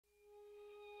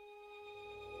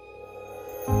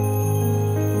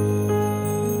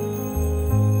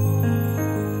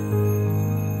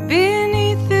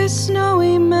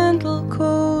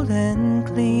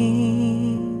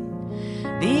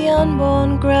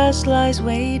grass lies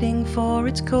waiting for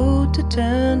its coat to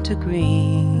turn to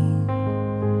green.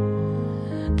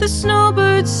 The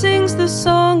snowbird sings the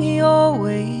song he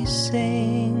always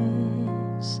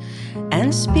sings,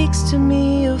 and speaks to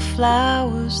me of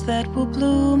flowers that will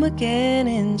bloom again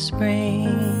in spring.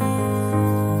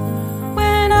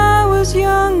 When I was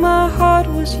young, my heart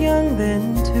was young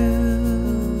then too.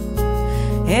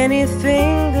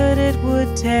 Anything that it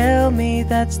would tell me,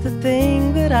 that's the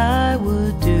thing that I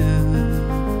would do.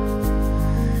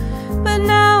 But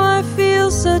now I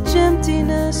feel such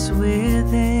emptiness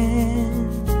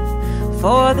within,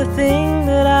 for the thing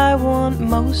that I want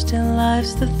most in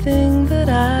life's the thing that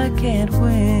I can't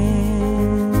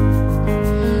win.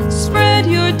 Spread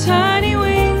your tiny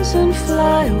wings and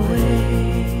fly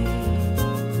away,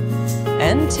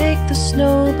 and take the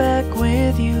snow back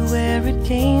with you where it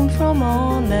came from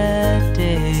on that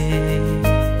day.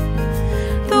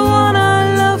 The one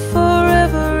I love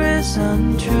forever is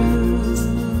untrue,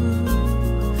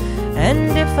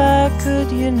 and if I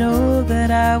could, you know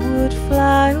that I would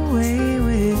fly away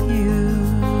with you.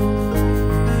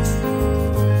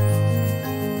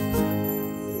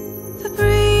 The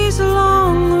breeze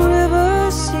along the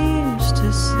river seems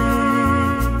to say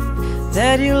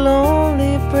that you'll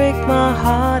only break my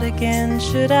heart again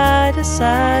should I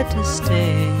decide to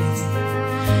stay.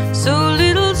 So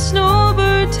little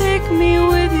snowbird, take me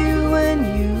with you when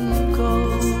you go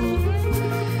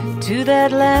to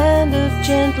that land of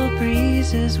gentle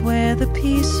breezes where the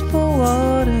peaceful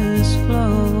waters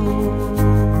flow.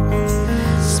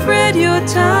 Spread your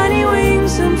tiny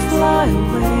wings and fly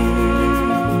away,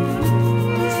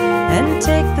 and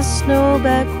take the snow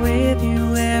back with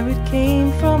you where it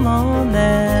came from on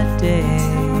that day.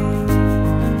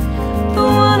 The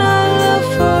one I love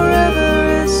forever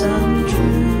is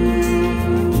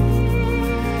untrue,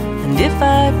 and if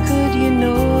I could, you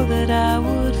know that I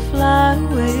would fly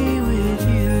away with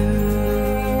you.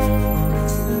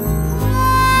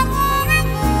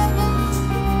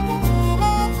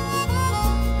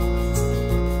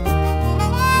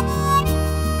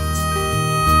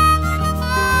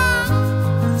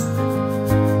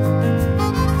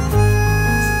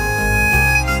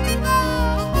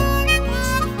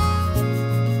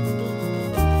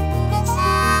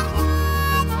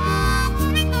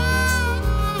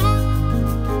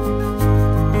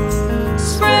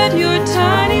 Spread your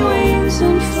tiny wings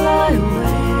and fly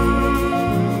away,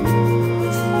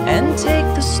 and take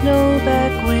the snow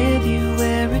back with you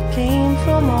where it came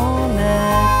from on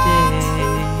that day.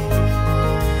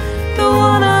 The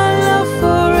one I love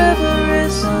forever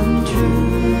is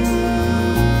untrue,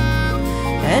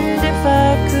 and if I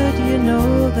could, you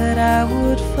know that I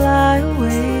would fly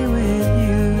away with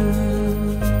you.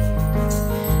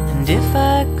 And if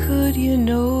I could, you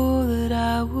know that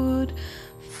I would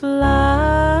fly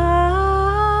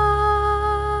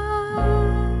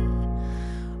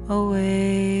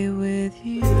away with you.